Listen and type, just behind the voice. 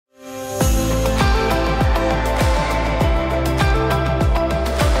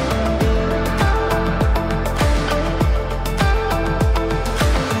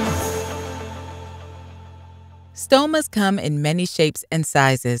Stomas come in many shapes and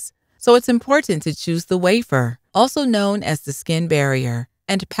sizes, so it's important to choose the wafer, also known as the skin barrier,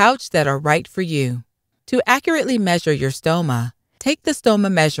 and pouch that are right for you. To accurately measure your stoma, take the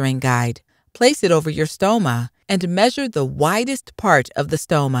stoma measuring guide, place it over your stoma, and measure the widest part of the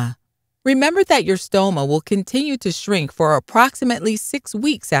stoma. Remember that your stoma will continue to shrink for approximately 6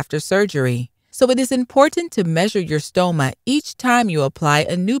 weeks after surgery, so it is important to measure your stoma each time you apply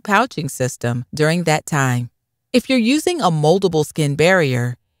a new pouching system during that time. If you're using a moldable skin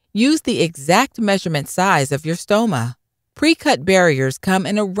barrier, use the exact measurement size of your stoma. Pre-cut barriers come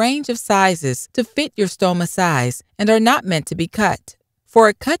in a range of sizes to fit your stoma size and are not meant to be cut. For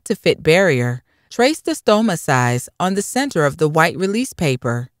a cut-to-fit barrier, trace the stoma size on the center of the white release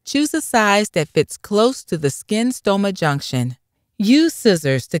paper. Choose a size that fits close to the skin-stoma junction. Use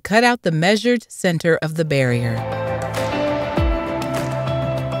scissors to cut out the measured center of the barrier.